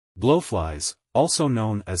Blowflies, also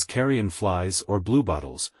known as carrion flies or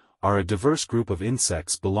bluebottles, are a diverse group of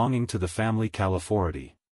insects belonging to the family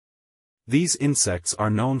Calliphoridae. These insects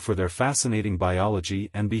are known for their fascinating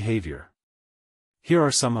biology and behavior. Here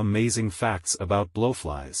are some amazing facts about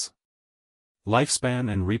blowflies.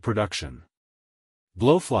 Lifespan and reproduction.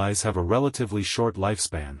 Blowflies have a relatively short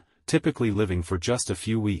lifespan, typically living for just a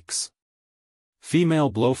few weeks.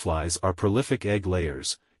 Female blowflies are prolific egg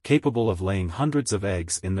layers, capable of laying hundreds of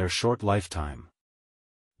eggs in their short lifetime.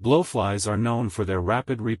 Blowflies are known for their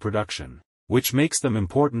rapid reproduction, which makes them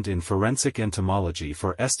important in forensic entomology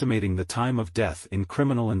for estimating the time of death in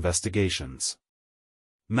criminal investigations.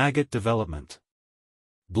 Maggot development.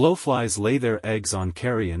 Blowflies lay their eggs on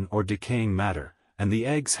carrion or decaying matter, and the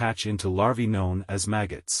eggs hatch into larvae known as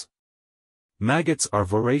maggots. Maggots are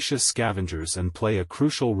voracious scavengers and play a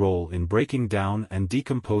crucial role in breaking down and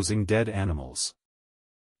decomposing dead animals.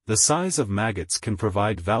 The size of maggots can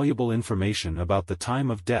provide valuable information about the time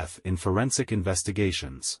of death in forensic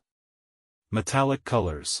investigations. Metallic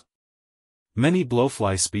colors. Many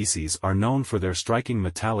blowfly species are known for their striking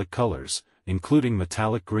metallic colors, including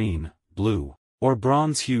metallic green, blue, or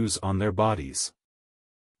bronze hues on their bodies.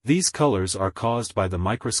 These colors are caused by the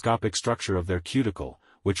microscopic structure of their cuticle,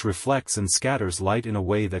 which reflects and scatters light in a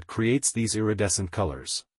way that creates these iridescent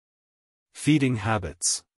colors. Feeding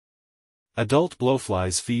habits. Adult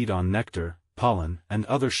blowflies feed on nectar, pollen, and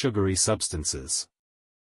other sugary substances.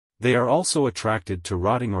 They are also attracted to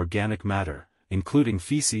rotting organic matter, including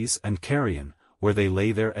feces and carrion, where they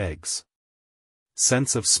lay their eggs.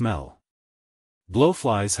 Sense of smell.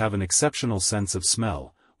 Blowflies have an exceptional sense of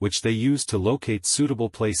smell, which they use to locate suitable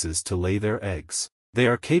places to lay their eggs. They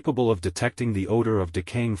are capable of detecting the odor of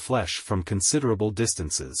decaying flesh from considerable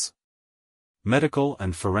distances. Medical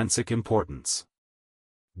and forensic importance.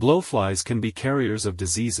 Blowflies can be carriers of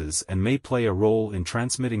diseases and may play a role in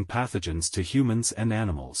transmitting pathogens to humans and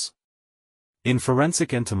animals. In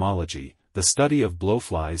forensic entomology, the study of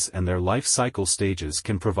blowflies and their life cycle stages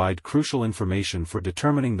can provide crucial information for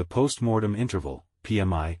determining the post-mortem interval,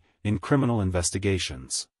 PMI, in criminal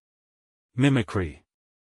investigations. Mimicry.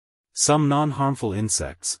 Some non-harmful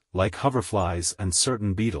insects, like hoverflies and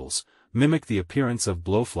certain beetles, mimic the appearance of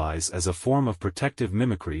blowflies as a form of protective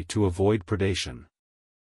mimicry to avoid predation.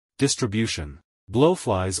 Distribution.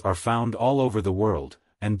 Blowflies are found all over the world,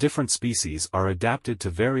 and different species are adapted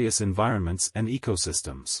to various environments and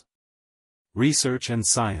ecosystems. Research and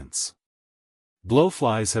science.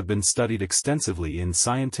 Blowflies have been studied extensively in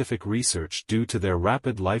scientific research due to their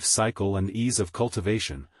rapid life cycle and ease of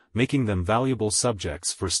cultivation, making them valuable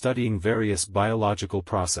subjects for studying various biological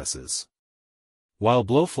processes. While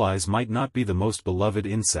blowflies might not be the most beloved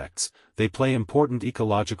insects, they play important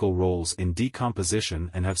ecological roles in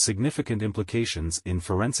decomposition and have significant implications in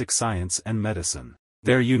forensic science and medicine.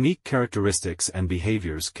 Their unique characteristics and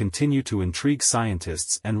behaviors continue to intrigue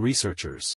scientists and researchers.